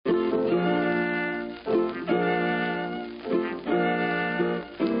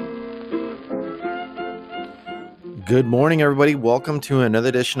Good morning, everybody. Welcome to another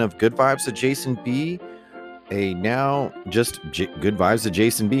edition of Good Vibes with Jason B. Now just Good Vibes with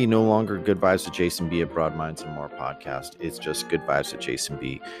Jason B. No longer Good Vibes with Jason B. A Broad Minds and More podcast. It's just Good Vibes with Jason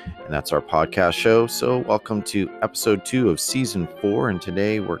B. And that's our podcast show. So welcome to episode 2 of season 4. And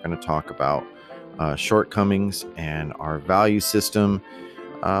today we're going to talk about shortcomings and our value system.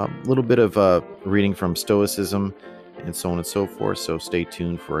 A little bit of reading from Stoicism and so on and so forth. So stay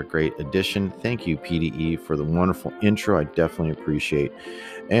tuned for a great edition. Thank you, PDE, for the wonderful intro. I definitely appreciate.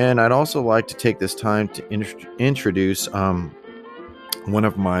 And I'd also like to take this time to introduce one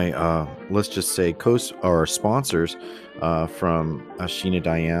of my, let's just say, sponsors from Sheena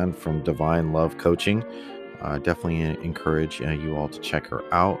Diane from Divine Love Coaching. Definitely encourage you all to check her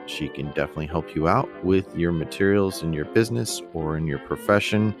out. She can definitely help you out with your materials in your business or in your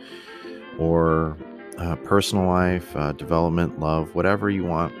profession or personal life, development, love, whatever you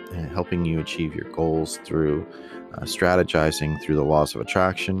want, helping you achieve your goals through strategizing through the laws of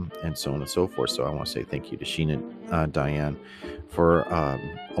attraction and so on and so forth. So I want to say thank you to Sheena Diane for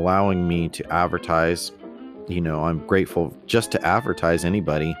allowing me to advertise. You know, I'm grateful just to advertise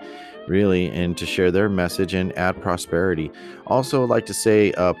anybody, really, and to share their message and add prosperity. Also, I'd like to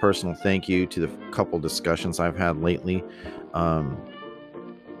say a personal thank you to the couple discussions I've had lately.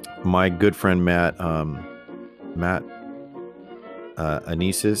 My good friend Matt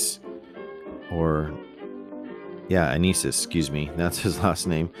Anesis, excuse me, that's his last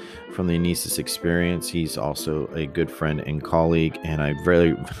name, from the Anesis Experience. He's also a good friend and colleague, and I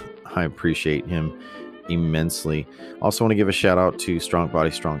appreciate him immensely. Also want to give a shout out to Strong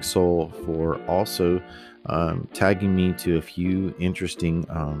Body, Strong Soul for also tagging me to a few interesting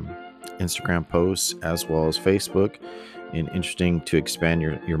Instagram posts as well as Facebook, and interesting to expand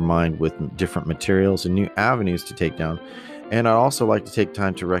your mind with different materials and new avenues to take down. And I'd also like to take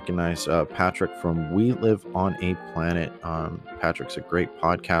time to recognize Patrick from We Live on a Planet. Patrick's a great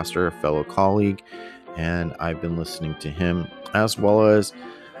podcaster, a fellow colleague, and I've been listening to him, as well as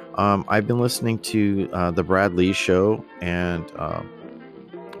I've been listening to the Brad Lee Show and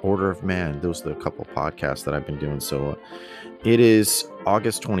Order of Man. Those are the couple of podcasts that I've been doing. So it is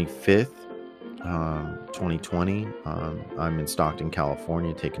August 25th. 2020. I'm in Stockton,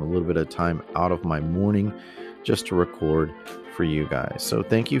 California, taking a little bit of time out of my morning just to record for you guys. So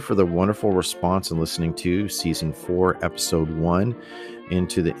thank you for the wonderful response and listening to season 4, episode 1,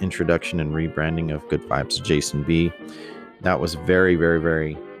 into the introduction and rebranding of Good Vibes with Jason B. That was very, very,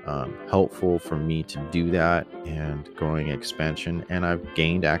 very helpful for me to do that, and growing expansion. And I've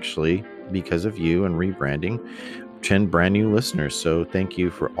gained, actually, because of you and rebranding, 10 brand new listeners. So thank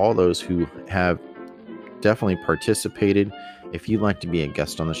you for all those who have definitely participated. If you'd like to be a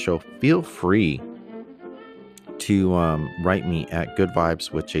guest on the show, feel free to write me at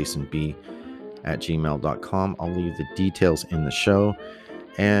goodvibeswithjasonb@gmail.com. I'll leave the details in the show,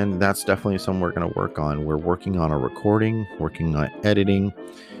 and that's definitely something we're going to work on. We're working on a recording, working on editing,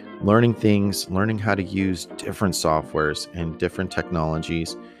 learning things, learning how to use different softwares and different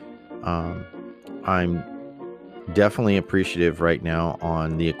technologies. I'm definitely appreciative right now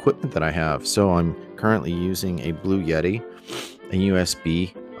on the equipment that I have. So I'm currently using a Blue Yeti, a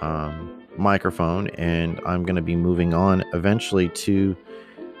USB microphone, and I'm going to be moving on eventually to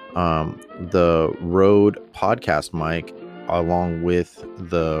the Rode podcast mic, along with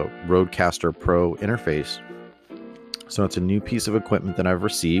the Rodecaster Pro interface. So it's a new piece of equipment that I've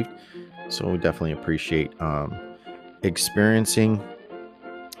received. So we definitely appreciate experiencing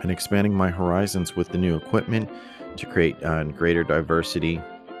and expanding my horizons with the new equipment to create greater diversity.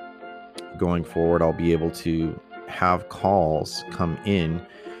 Going forward, I'll be able to have calls come in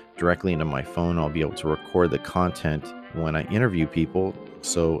directly into my phone. I'll be able to record the content when I interview people.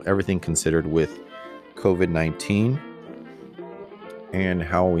 So everything considered with COVID-19 and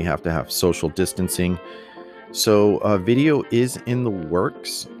how we have to have social distancing. So video is in the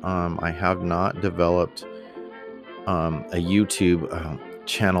works. I have not developed a YouTube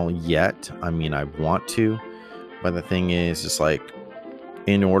channel yet. I mean, I want to, but the thing is, it's like,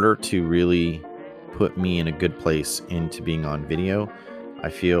 in order to really put me in a good place into being on video,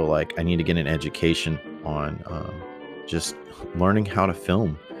 I feel like I need to get an education on just learning how to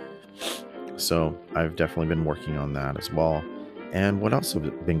film. So I've definitely been working on that as well. And what else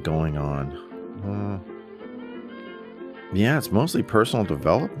has been going on? Yeah, it's mostly personal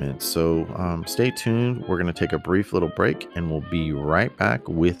development. So stay tuned. We're going to take a brief little break, and we'll be right back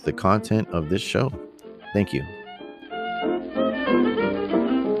with the content of this show. Thank you.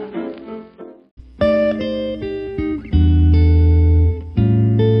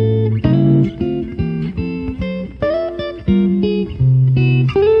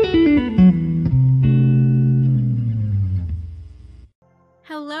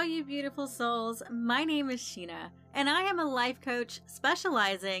 Girls. My name is Sheena, and I am a life coach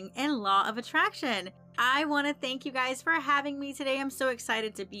specializing in law of attraction. I want to thank you guys for having me today. I'm so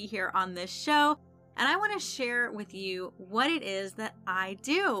excited to be here on this show, and I want to share with you what it is that I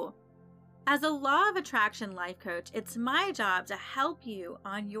do. As a law of attraction life coach, it's my job to help you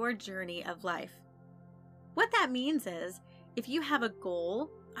on your journey of life. What that means is, if you have a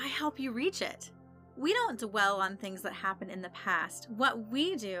goal, I help you reach it. We don't dwell on things that happened in the past. What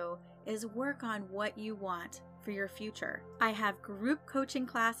we do is work on what you want for your future. I have group coaching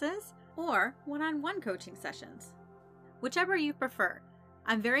classes or one-on-one coaching sessions. Whichever you prefer.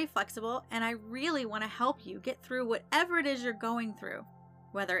 I'm very flexible and I really want to help you get through whatever it is you're going through.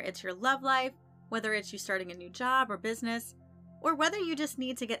 Whether it's your love life, whether it's you starting a new job or business, or whether you just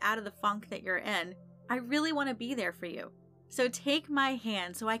need to get out of the funk that you're in, I really want to be there for you. So take my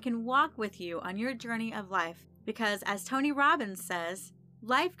hand so I can walk with you on your journey of life. Because as Tony Robbins says,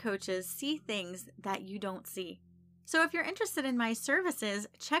 life coaches see things that you don't see. So if you're interested in my services,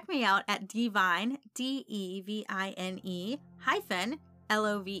 check me out at Devine, DEVINE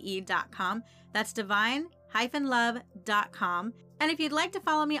 -LOVE.com. That's divine-love.com. And if you'd like to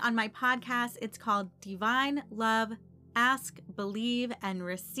follow me on my podcast, it's called Divine Love, Ask, Believe, and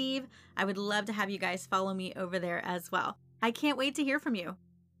Receive. I would love to have you guys follow me over there as well. I can't wait to hear from you.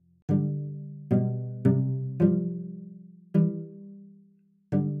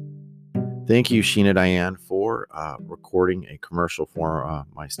 Thank you, Sheena Diane, for recording a commercial for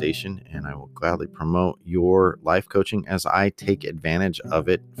my station, and I will gladly promote your life coaching as I take advantage of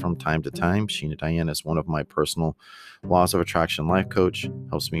it from time to time. Sheena Diane is one of my personal laws of attraction life coach,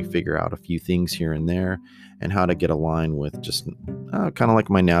 helps me figure out a few things here and there and how to get aligned with just kind of like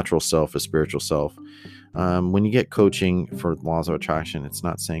my natural self, a spiritual self. When you get coaching for laws of attraction, it's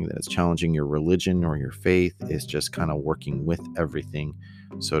not saying that it's challenging your religion or your faith. It's just kind of working with everything,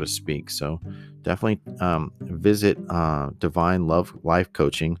 so to speak. So definitely visit Divine Love Life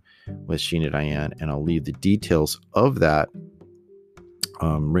Coaching with Sheena Diane, and I'll leave the details of that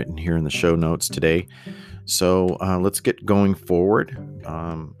written here in the show notes today. So let's get going forward.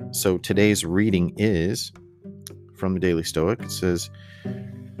 So today's reading is from the Daily Stoic. It says,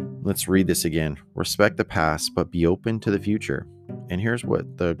 let's read this again. Respect the past, but be open to the future. And here's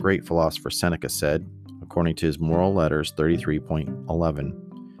what the great philosopher Seneca said, according to his Moral Letters 33.11.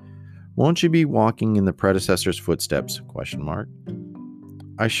 Won't you be walking in the predecessor's footsteps? ?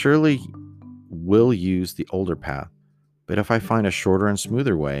 I surely will use the older path, but if I find a shorter and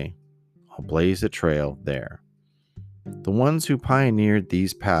smoother way, I'll blaze a trail there. The ones who pioneered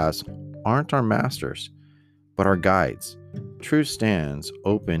these paths aren't our masters, but our guides. Truth stands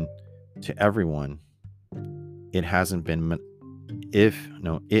open to everyone. It hasn't been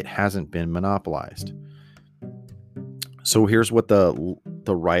monopolized. So here's what the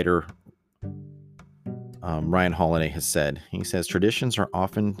writer Ryan Holiday has said. He says, traditions are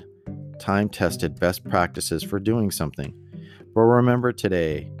often time-tested best practices for doing something. But remember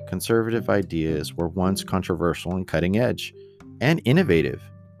today, conservative ideas were once controversial and cutting edge and innovative.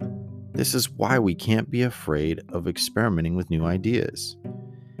 This is why we can't be afraid of experimenting with new ideas.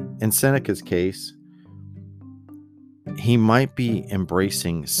 In Seneca's case, he might be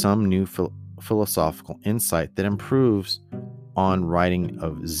embracing some new philosophical insight that improves on writing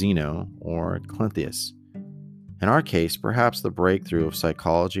of Zeno or Cleanthes. In our case, perhaps the breakthrough of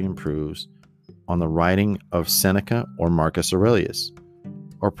psychology improves on the writing of Seneca or Marcus Aurelius.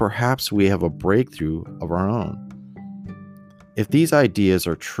 Or perhaps we have a breakthrough of our own. If these ideas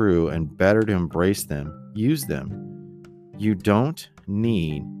are true and better to embrace them, use them. You don't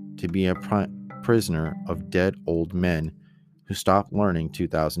need to be a prisoner of dead old men who stopped learning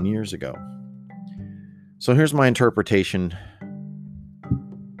 2,000 years ago. So here's my interpretation,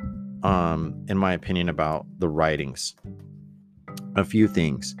 in my opinion, about the writings. A few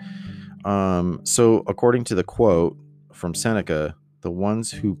things. So according to the quote from Seneca, the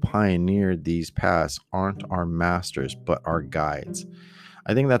ones who pioneered these paths aren't our masters, but our guides.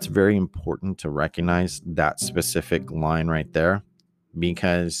 I think that's very important to recognize that specific line right there,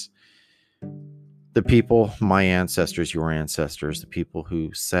 because the people, my ancestors, your ancestors, the people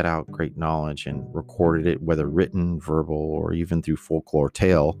who set out great knowledge and recorded it, whether written, verbal, or even through folklore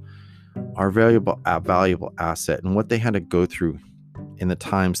tale, are a valuable asset in what they had to go through in the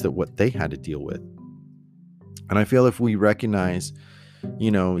times that what they had to deal with. And I feel if we recognize,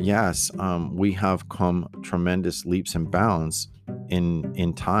 yes, we have come tremendous leaps and bounds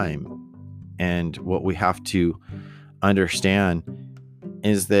in time. And what we have to understand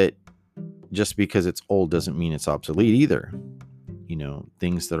is that just because it's old doesn't mean it's obsolete either.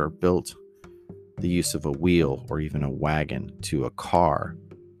 Things that are built, the use of a wheel or even a wagon to a car,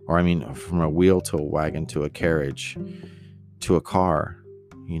 or I mean, from a wheel to a wagon to a carriage to a car,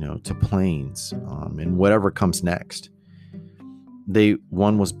 to planes, and whatever comes next.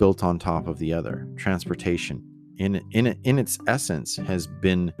 One was built on top of the other. Transportation, in its essence, has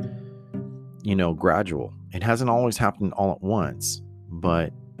been, gradual. It hasn't always happened all at once,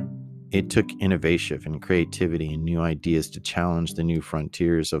 but it took innovation and creativity and new ideas to challenge the new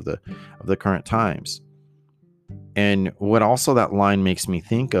frontiers of the current times. And what also that line makes me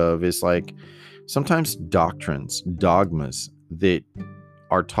think of is like sometimes doctrines, dogmas that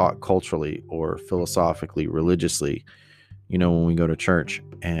are taught culturally or philosophically, religiously, when we go to church,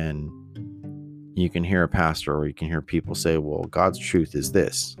 and you can hear a pastor or you can hear people say, well, God's truth is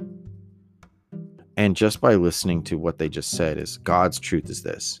this. And just by listening to what they just said is God's truth is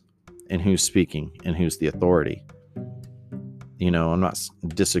this, and who's speaking and who's the authority. I'm not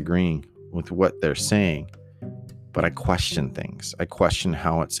disagreeing with what they're saying, but I question things. I question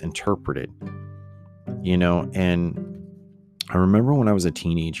how it's interpreted, and I remember when I was a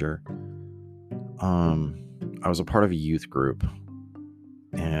teenager, I was a part of a youth group,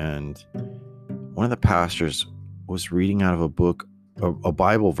 and one of the pastors was reading out of a book, a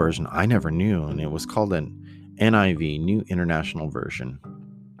Bible version I never knew, and it was called an NIV, New International Version.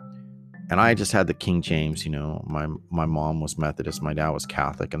 And I just had the King James. My mom was Methodist, my dad was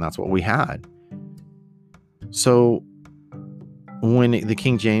Catholic, and that's what we had. So when the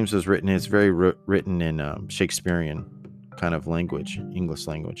King James was written, it's very written in Shakespearean kind of language, English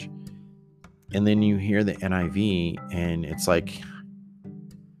language. And then you hear the NIV, and it's like,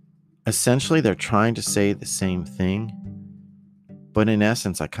 essentially they're trying to say the same thing, but in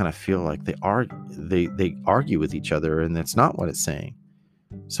essence, I kind of feel like they argue with each other, and that's not what it's saying.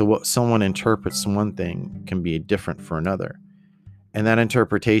 So what someone interprets one thing can be different for another, and that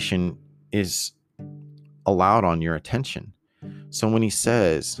interpretation is allowed on your attention. So when he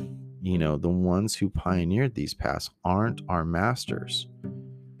says, the ones who pioneered these paths aren't our masters,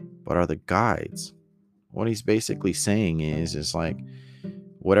 but are the guides, what he's basically saying is like,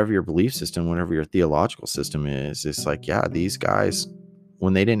 whatever your belief system, whatever your theological system is, it's like, yeah, these guys,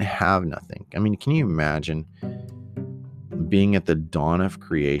 when they didn't have nothing. I mean, can you imagine being at the dawn of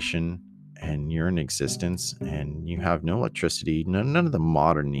creation and you're in existence and you have no electricity, none of the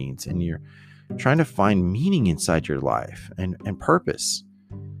modern needs, and you're trying to find meaning inside your life and purpose,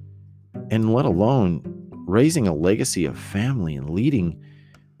 and let alone raising a legacy of family and leading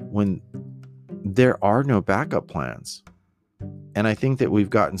when there are no backup plans. And I think that we've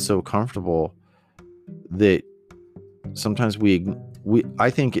gotten so comfortable that sometimes we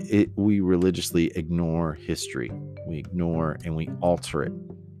religiously ignore history. We ignore and we alter it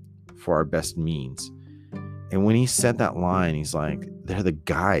for our best means. And when he said that line, he's like, they're the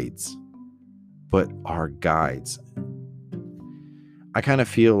guides, but our guides. I kind of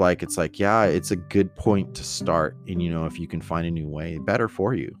feel like it's like, yeah, it's a good point to start. And, if you can find a new way, better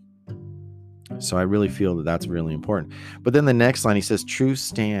for you. So I really feel that that's really important. But then the next line, he says, truth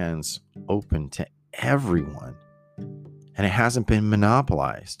stands open to everyone, and it hasn't been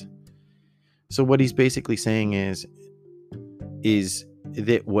monopolized. So what he's basically saying is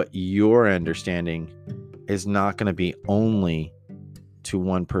that what you're understanding is not going to be only to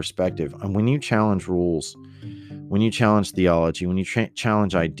one perspective. And when you challenge rules, when you challenge theology, when you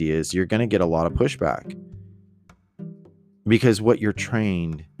challenge ideas, you're going to get a lot of pushback, because what you're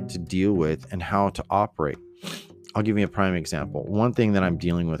trained to deal with and how to operate. I'll give you a prime example. One thing that I'm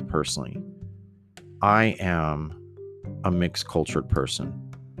dealing with personally, I am a mixed cultured person.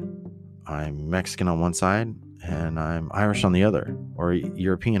 I'm Mexican on one side and I'm Irish on the other, or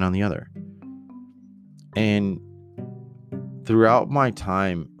European on the other. And throughout my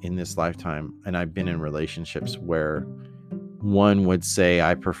time in this lifetime, and I've been in relationships where one would say,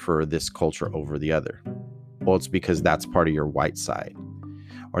 I prefer this culture over the other. Well, it's because that's part of your white side,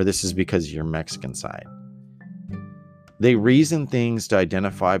 or this is because of your Mexican side. They reason things to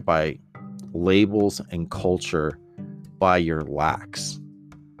identify by labels and culture by your lacks,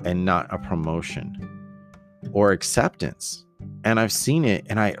 and not a promotion or acceptance. And I've seen it,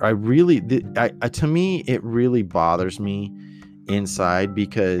 and I really, to me, it really bothers me inside,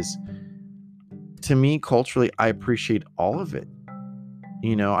 because to me, culturally, I appreciate all of it.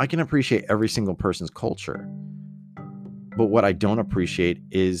 I can appreciate every single person's culture, but what I don't appreciate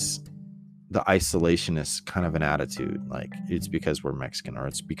is the isolationist kind of an attitude. Like, it's because we're Mexican, or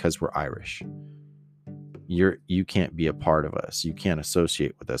it's because we're Irish. You can't be a part of us. You can't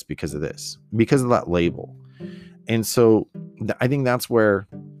associate with us because of this, because of that label. And so I think that's where,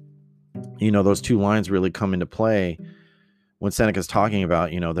 those two lines really come into play when Seneca's talking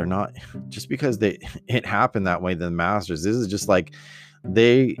about, they're not just because it happened that way, the masters. This is just like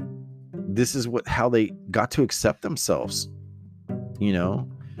This is how they got to accept themselves.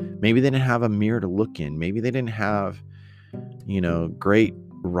 Maybe they didn't have a mirror to look in. Maybe they didn't have, great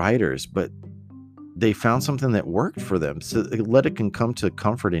writers, but they found something that worked for them. So let it can come to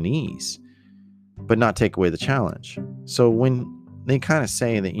comfort and ease, but not take away the challenge. So when they kind of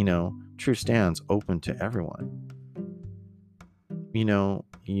say that, truth stands open to everyone,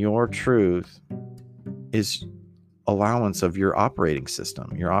 your truth is allowance of your operating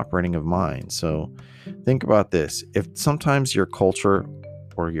system, your operating of mind. So think about this. If sometimes your culture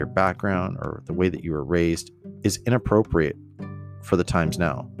or your background or the way that you were raised is inappropriate for the times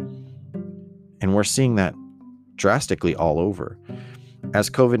now, and we're seeing that drastically all over. As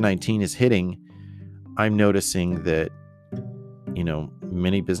COVID-19 is hitting, I'm noticing that,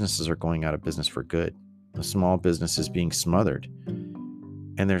 many businesses are going out of business for good. The small business is being smothered,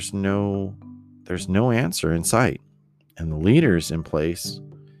 and there's no answer in sight. And the leaders in place,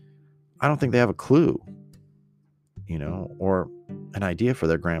 I don't think they have a clue, or an idea for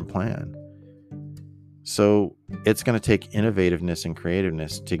their grand plan. So it's going to take innovativeness and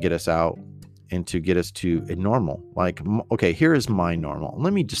creativeness to get us out and to get us to a normal. Like, okay, here is my normal.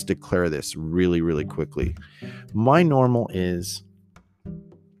 Let me just declare this really, really quickly. My normal is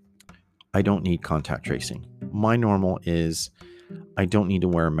I don't need contact tracing. My normal is I don't need to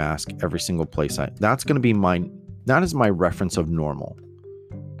wear a mask every single place. That's going to be that is my reference of normal.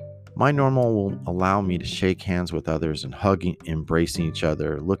 My normal will allow me to shake hands with others and hugging, embracing each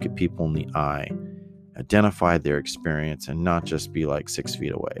other, look at people in the eye, identify their experience, and not just be like 6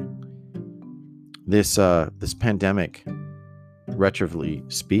 feet away. This pandemic,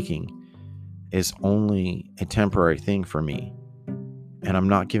 retroactively speaking, is only a temporary thing for me. And I'm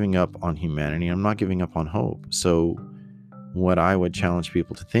not giving up on humanity. I'm not giving up on hope. So what I would challenge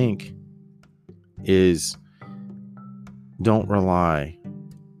people to think is don't rely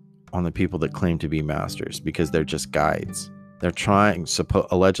on the people that claim to be masters, because they're just guides. They're trying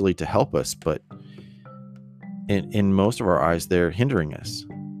allegedly to help us, but in most of our eyes, they're hindering us.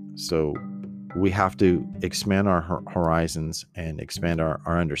 So we have to expand our horizons and expand our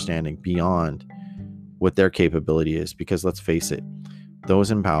understanding beyond what their capability is, because let's face it, those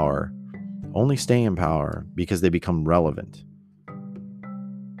in power only stay in power because they become relevant.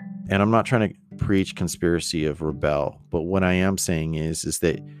 And I'm not trying to preach conspiracy of rebel, but what I am saying is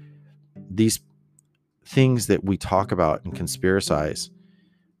that these things that we talk about and conspiracize,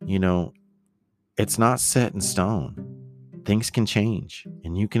 it's not set in stone. Things can change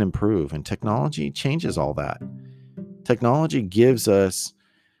and you can improve, and technology changes all that. Technology gives us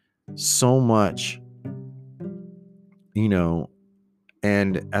so much,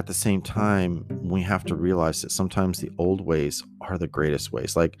 and at the same time, we have to realize that sometimes the old ways are the greatest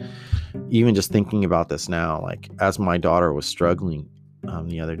ways. Like, even just thinking about this now, like as my daughter was struggling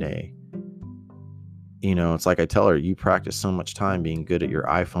the other day, it's like I tell her, you practice so much time being good at your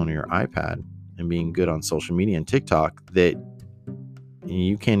iPhone or your iPad and being good on social media and TikTok that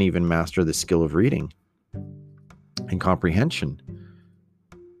you can't even master the skill of reading and comprehension.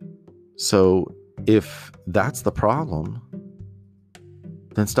 So if that's the problem,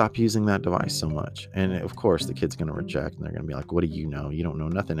 then stop using that device so much. And of course, the kid's going to reject, and they're going to be like, what do you know? You don't know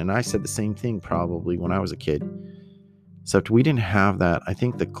nothing. And I said the same thing probably when I was a kid, except we didn't have that. I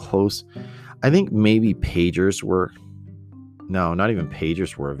think maybe pagers were, no, not even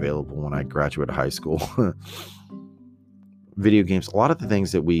pagers were available when I graduated high school. Video games, a lot of the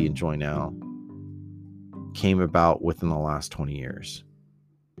things that we enjoy now came about within the last 20 years.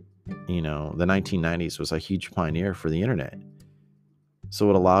 The 1990s was a huge pioneer for the internet. So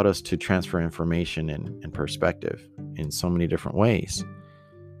it allowed us to transfer information and perspective in so many different ways.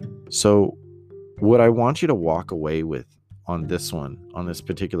 So what I want you to walk away with on this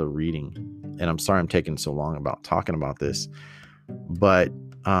particular reading, and I'm sorry I'm taking so long about talking about this, but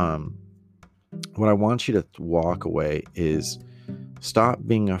what I want you to walk away is stop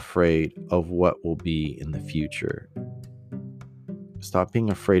being afraid of what will be in the future. Stop being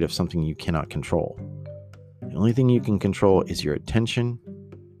afraid of something you cannot control. The only thing you can control is your attention,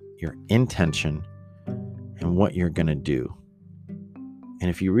 your intention, and what you're going to do. And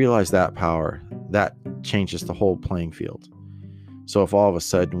if you realize that power, that changes the whole playing field. So if all of a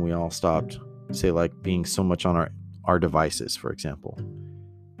sudden we all stopped, say, like being so much on our devices, for example,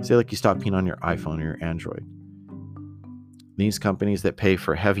 say like you stop being on your iPhone or your Android. These companies that pay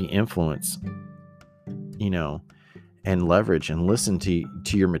for heavy influence, and leverage and listen to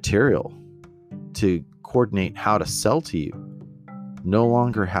your material to coordinate how to sell to you, no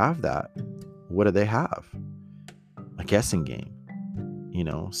longer have that. What do they have? A guessing game,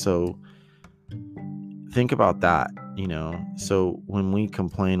 so think about that. So when we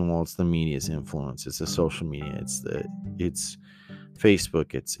complain, well, it's the media's influence, it's the social media, it's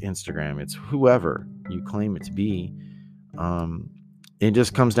Facebook, it's Instagram, it's whoever you claim it to be. It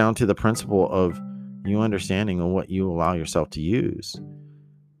just comes down to the principle of you understanding of what you allow yourself to use.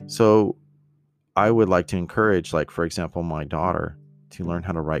 So I would like to encourage, like, for example, my daughter to learn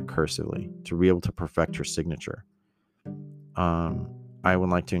how to write cursively, to be able to perfect her signature. I would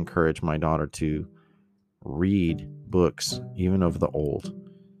like to encourage my daughter to read books, even of the old,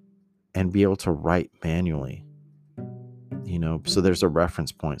 and be able to write manually. So there's a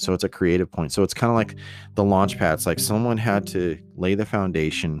reference point. So it's a creative point. So it's kind of like the launch pad. It's like someone had to lay the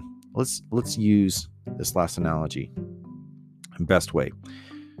foundation. Let's use this last analogy. Best way.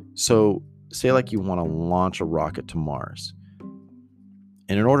 So say like you want to launch a rocket to Mars.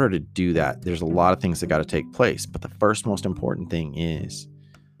 And in order to do that, there's a lot of things that got to take place. But the first most important thing is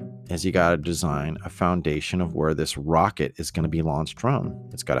you got to design a foundation of where this rocket is going to be launched from.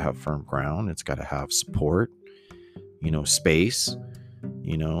 It's got to have firm ground. It's got to have support, space,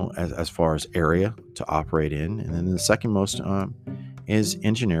 as far as area to operate in. And then the second most is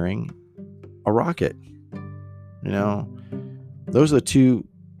engineering a rocket. Those are the two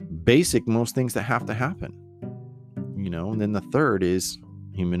basic most things that have to happen. And then the third is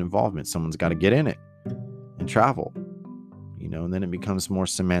human involvement. Someone's got to get in it and travel. And then it becomes more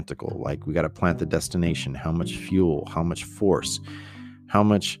semantical. Like, we got to plant the destination, how much fuel, how much force, how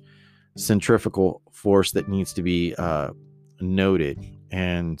much centrifugal force that needs to be noted,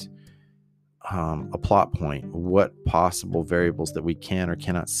 and a plot point, what possible variables that we can or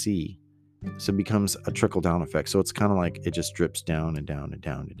cannot see. So it becomes a trickle down effect. So it's kind of like it just drips down and down and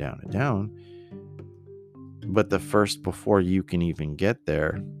down and down and down. But before you can even get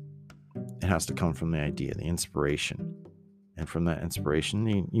there, it has to come from the idea, the inspiration. And from that inspiration,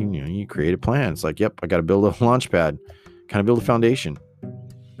 you create a plan. It's like, yep, I got to build a launch pad, kind of build a foundation.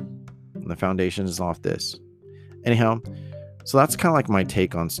 And the foundation is off this. Anyhow, so that's kind of like my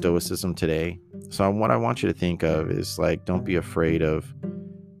take on Stoicism today. So what I want you to think of is, like, don't be afraid of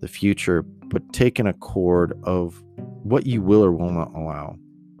the future, but take an accord of what you will or will not allow.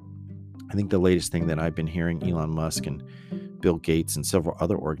 I think the latest thing that I've been hearing Elon Musk and Bill Gates and several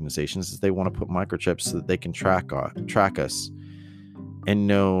other organizations is they want to put microchips so that they can track us and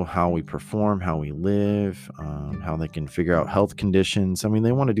know how we perform, how we live, how they can figure out health conditions. I mean,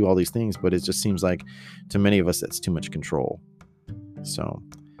 they want to do all these things, but it just seems like to many of us that's too much control. So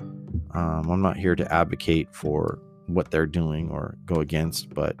I'm not here to advocate for what they're doing or go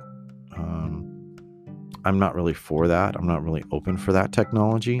against, but I'm not really for that. I'm not really open for that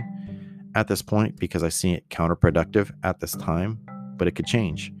technology at this point, because I see it counterproductive at this time, but it could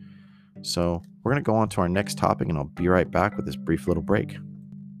change. So we're going to go on to our next topic, and I'll be right back with this brief little break.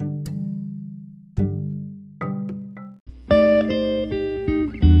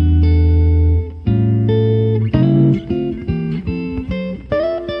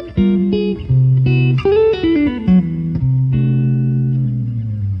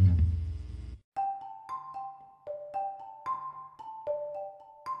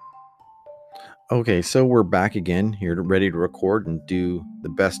 Okay, so we're back again here, ready to record and do the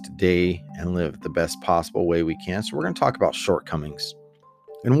best day and live the best possible way we can. So we're going to talk about shortcomings.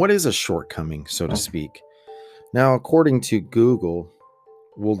 And what is a shortcoming, so to speak? Now, according to Google,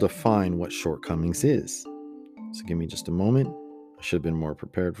 we'll define what shortcomings is. So give me just a moment. I should have been more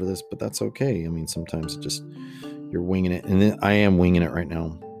prepared for this, but that's okay. I mean, sometimes you're winging it, and I am winging it right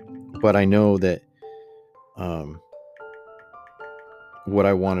now. But I know that what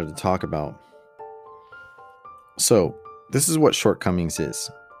I wanted to talk about. So this is what shortcomings is: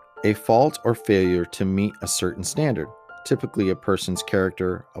 a fault or failure to meet a certain standard, typically a person's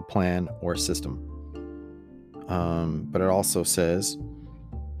character, a plan, or a system. But it also says,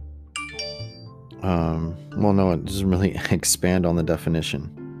 it doesn't really expand on the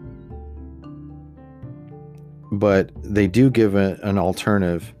definition. But they do give an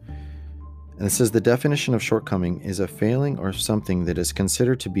alternative. And it says the definition of shortcoming is a failing or something that is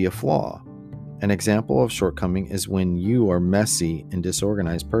considered to be a flaw. An example of shortcoming is when you are messy and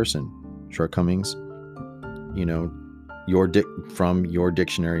disorganized person. Shortcomings, from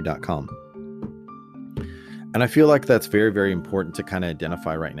yourdictionary.com. And I feel like that's very, very important to kind of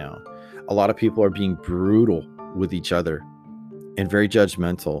identify right now. A lot of people are being brutal with each other and very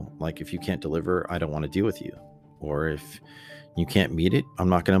judgmental. Like, if you can't deliver, I don't want to deal with you. Or if you can't meet it, I'm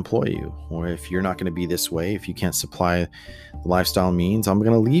not going to employ you. Or if you're not going to be this way, if you can't supply the lifestyle means, I'm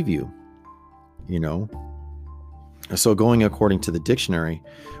going to leave you. So going according to the dictionary,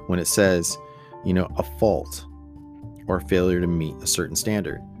 when it says, a fault or failure to meet a certain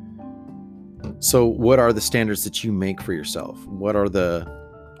standard, So what are the standards that you make for yourself? What are the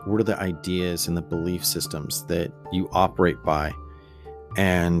ideas and the belief systems that you operate by?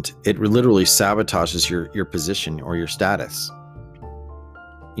 And it literally sabotages your position or your status.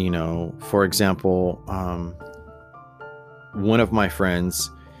 For example, one of my friends,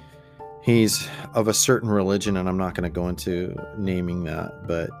 he's of a certain religion, and I'm not going to go into naming that,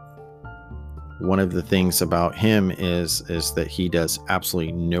 but one of the things about him is that he does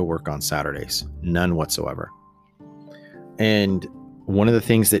absolutely no work on Saturdays, none whatsoever. And one of the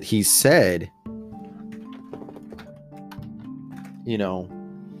things that he said,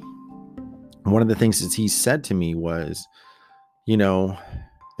 one of the things that he said to me was,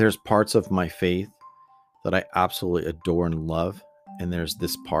 there's parts of my faith that I absolutely adore and love. And there's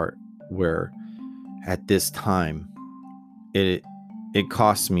this part where at this time, it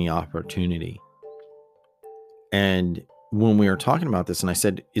costs me opportunity. And when we were talking about this, and I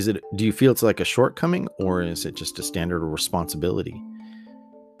said, do you feel it's like a shortcoming, or is it just a standard of responsibility?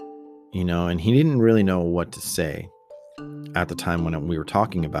 And he didn't really know what to say at the time when we were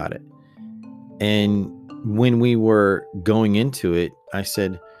talking about it. And when we were going into it, I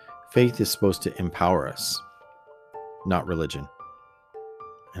said, faith is supposed to empower us, not religion.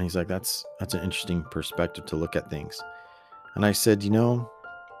 And he's like, that's an interesting perspective to look at things. And I said,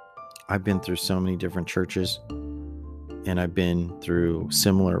 I've been through so many different churches, and I've been through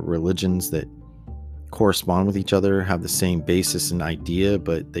similar religions that correspond with each other, have the same basis and idea,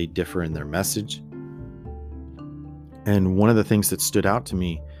 but they differ in their message. And one of the things that stood out to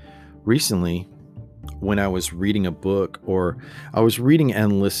me recently, when I was reading a book, or I was reading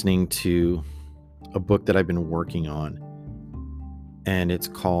and listening to a book that I've been working on, and it's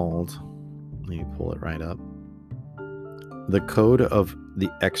called, let me pull it right up, The Code of the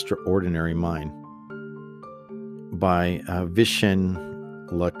Extraordinary Mind by Vishen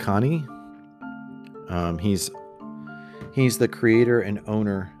Lakhani. He's the creator and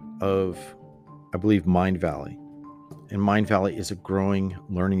owner of, I believe, Mind Valley. And Mind Valley is a growing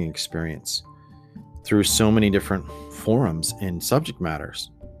learning experience through so many different forums and subject matters.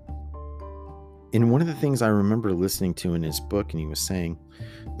 And one of the things I remember listening to in his book, and he was saying,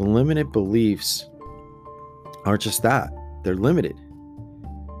 the limited beliefs are just that. They're limited.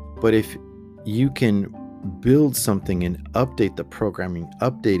 But if you can build something and update the programming,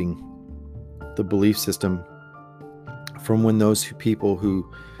 updating the belief system from when those people who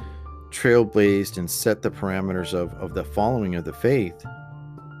trailblazed and set the parameters of the following of the faith,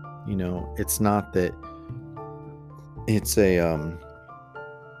 it's not that it's an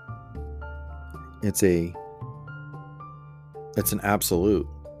absolute,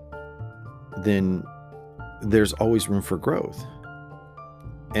 then there's always room for growth.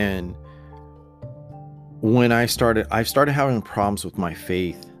 And when I started having problems with my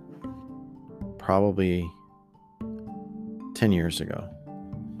faith probably 10 years ago,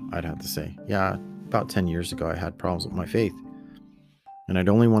 I'd have to say. Yeah, about 10 years ago, I had problems with my faith. And I'd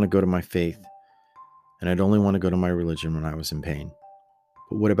only want to go to my faith, and I'd only want to go to my religion when I was in pain.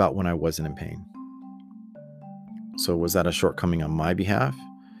 But what about when I wasn't in pain? So was that a shortcoming on my behalf?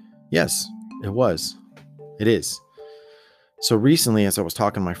 Yes, it was. It is. So recently, as I was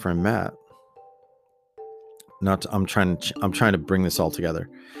talking to my friend Matt, I'm trying to bring this all together.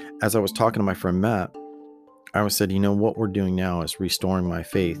 As I was talking to my friend Matt, I said, what we're doing now is restoring my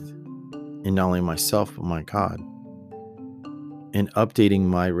faith in not only myself, but my God, and updating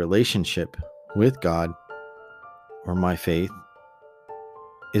my relationship with God, or my faith,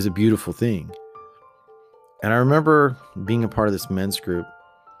 is a beautiful thing. And I remember being a part of this men's group,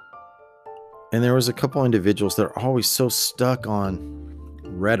 and there was a couple individuals that are always so stuck on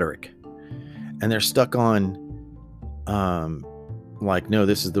rhetoric, and they're stuck on no,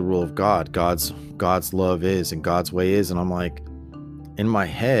 this is the rule of God. God's love is, and God's way is. And I'm like, in my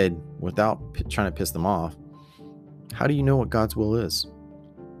head, without trying to piss them off, how do you know what God's will is?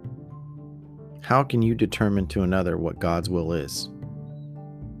 How can you determine to another what God's will is?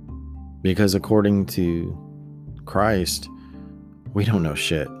 Because according to Christ, we don't know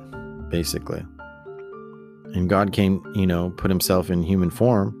shit, basically. And God came, put himself in human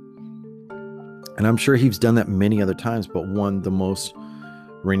form. And I'm sure he's done that many other times, but one, the most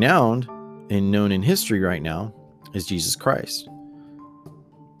renowned and known in history right now, is Jesus Christ,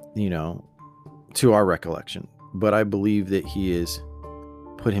 to our recollection. But I believe that he has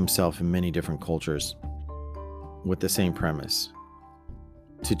put himself in many different cultures with the same premise: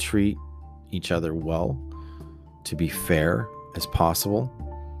 to treat each other well, to be fair as possible,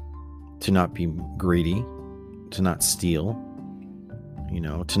 to not be greedy, to not steal,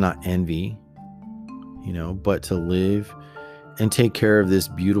 to not envy, but to live and take care of this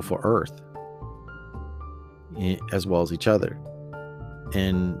beautiful earth. as well as each other.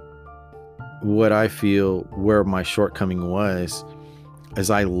 And what I feel where my shortcoming was, as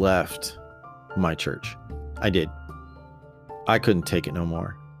I left my church, I couldn't take it no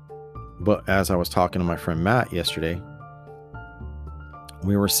more. But as I was talking to my friend Matt yesterday,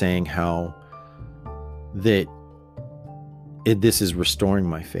 we were saying how this is restoring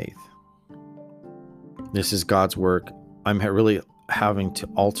my faith. This is God's work. I'm really having to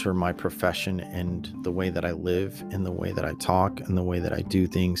alter my profession and the way that I live, and the way that I talk, and the way that I do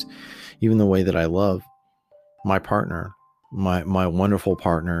things, even the way that I love my partner, my wonderful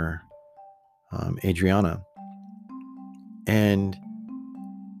partner, Adriana. And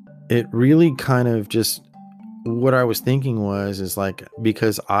it really kind of just, what I was thinking is like,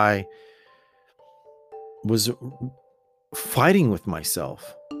 because I was fighting with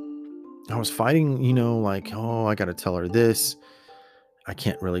myself. I was fighting, like, oh, I got to tell her this. I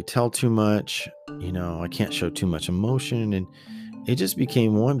can't really tell too much. I can't show too much emotion. And it just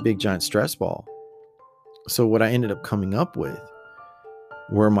became one big giant stress ball. So what I ended up coming up with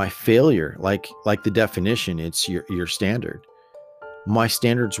were my failure, like the definition, it's your standard. My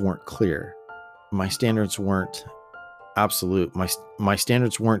standards weren't clear. My standards weren't absolute. My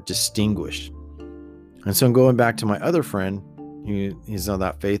standards weren't distinguished. And so I'm going back to my other friend, he's on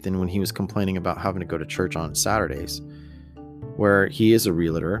that faith. And when he was complaining about having to go to church on Saturdays, where he is a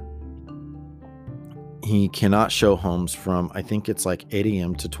realtor, he cannot show homes from, I think it's like 8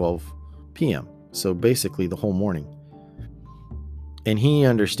 a.m. to 12 p.m. So basically the whole morning. And he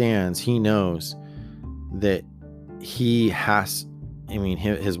understands, he knows that he has,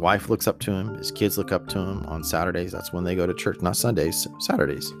 his wife looks up to him, his kids look up to him on Saturdays. That's when they go to church, not Sundays,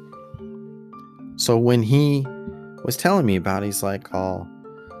 Saturdays. So when he was telling me about it, he's like, oh,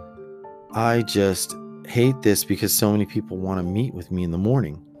 I just hate this because so many people want to meet with me in the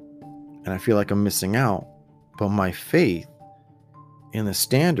morning. And I feel like I'm missing out. But my faith in the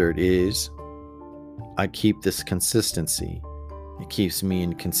standard is I keep this consistency. It keeps me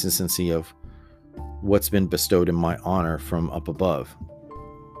in consistency of what's been bestowed in my honor from up above.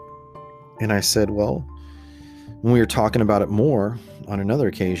 And I said, well, when we were talking about it more on another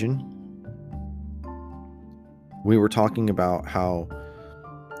occasion, we were talking about how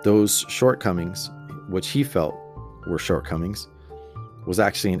those shortcomings, which he felt were shortcomings, was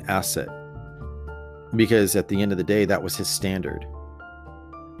actually an asset. Because at the end of the day, that was his standard.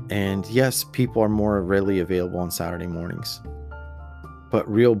 And yes, people are more readily available on Saturday mornings. But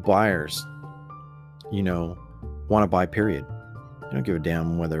real buyers, want to buy, period. They don't give a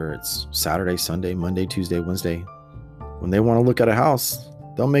damn whether it's Saturday, Sunday, Monday, Tuesday, Wednesday. When they want to look at a house,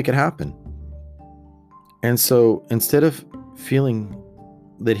 they'll make it happen. And so instead of feeling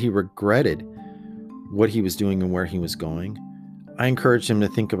that he regretted what he was doing and where he was going, I encouraged him to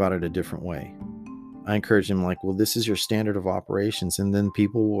think about it a different way. I encouraged him like, well, this is your standard of operations, and then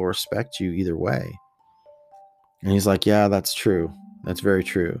people will respect you either way. And he's like, yeah, that's true. That's very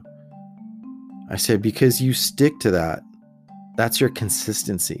true. I said, because you stick to that, that's your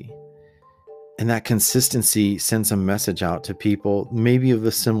consistency. And that consistency sends a message out to people, maybe of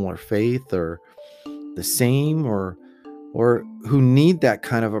a similar faith or the same, or who need that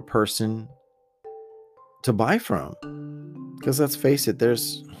kind of a person to buy from. Because let's face it,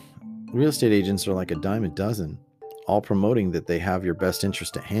 there's real estate agents are like a dime a dozen, all promoting that they have your best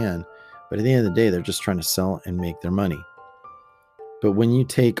interest at hand. But at the end of the day, they're just trying to sell and make their money. But when you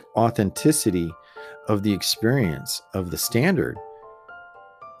take authenticity of the experience of the standard,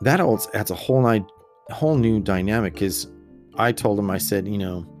 that adds a whole new dynamic. Because I told him, I said,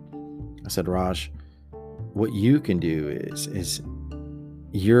 Raj, what you can do is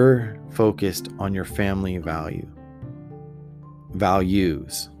you're focused on your family values.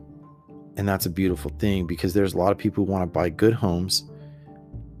 And that's a beautiful thing, because there's a lot of people who want to buy good homes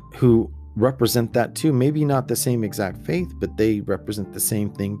who represent that too. Maybe not the same exact faith, but they represent the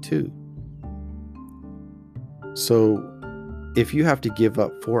same thing too. So if you have to give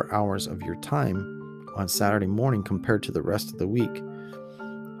up 4 hours of your time on Saturday morning compared to the rest of the week,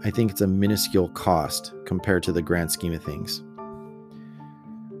 I think it's a minuscule cost compared to the grand scheme of things.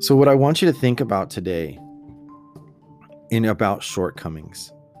 So what I want you to think about today about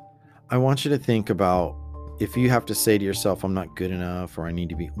shortcomings, I want you to think about, if you have to say to yourself, I'm not good enough, or I need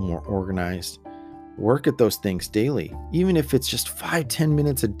to be more organized, work at those things daily. Even if it's just 5-10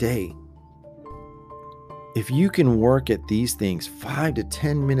 minutes a day. If you can work at these things 5 to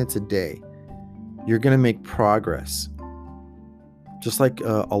 10 minutes a day, you're going to make progress. Just like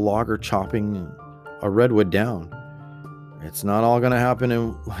a logger chopping a redwood down. It's not all going to happen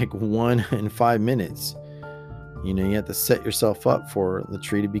in like 1 in 5 minutes. You have to set yourself up for the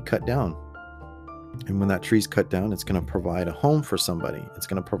tree to be cut down. And when that tree's cut down, it's going to provide a home for somebody. It's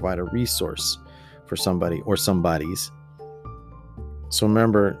going to provide a resource for somebody or somebody's. So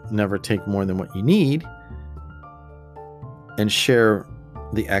remember, never take more than what you need and share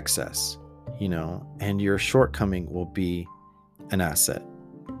the excess, and your shortcoming will be an asset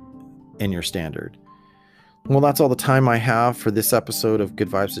in your standard. Well, that's all the time I have for this episode of Good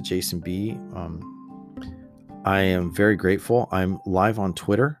Vibes with Jason B. I am very grateful. I'm live on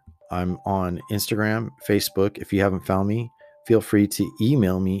Twitter. I'm on Instagram, Facebook. If you haven't found me, feel free to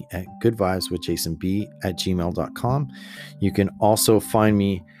email me at goodvibeswithjasonb@gmail.com. You can also find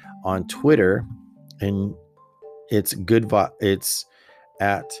me on Twitter, and it's it's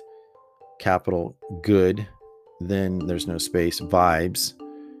at capital good, then there's no space, vibes,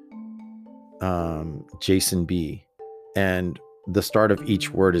 Jason B. And the start of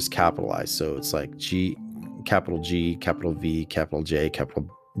each word is capitalized. So it's like capital G, capital V, capital J, capital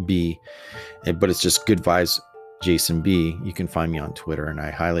B, but it's just Good Vibes Jason B. You can find me on Twitter, and I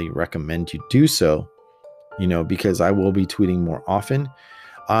highly recommend you do so, because I will be tweeting more often.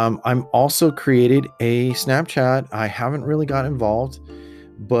 I'm also created a Snapchat. I haven't really got involved,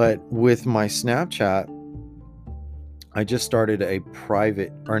 but with my Snapchat, I just started a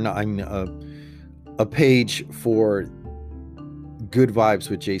a page for Good Vibes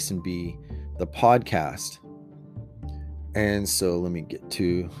with Jason B, the podcast. And so let me get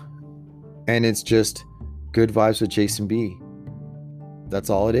to, and it's just Good Vibes with Jason B. That's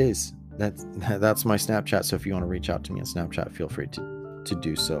all it is. That's my Snapchat. So if you want to reach out to me on Snapchat, feel free to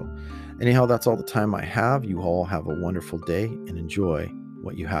do so. Anyhow, that's all the time I have. You all have a wonderful day and enjoy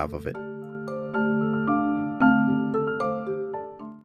what you have of it.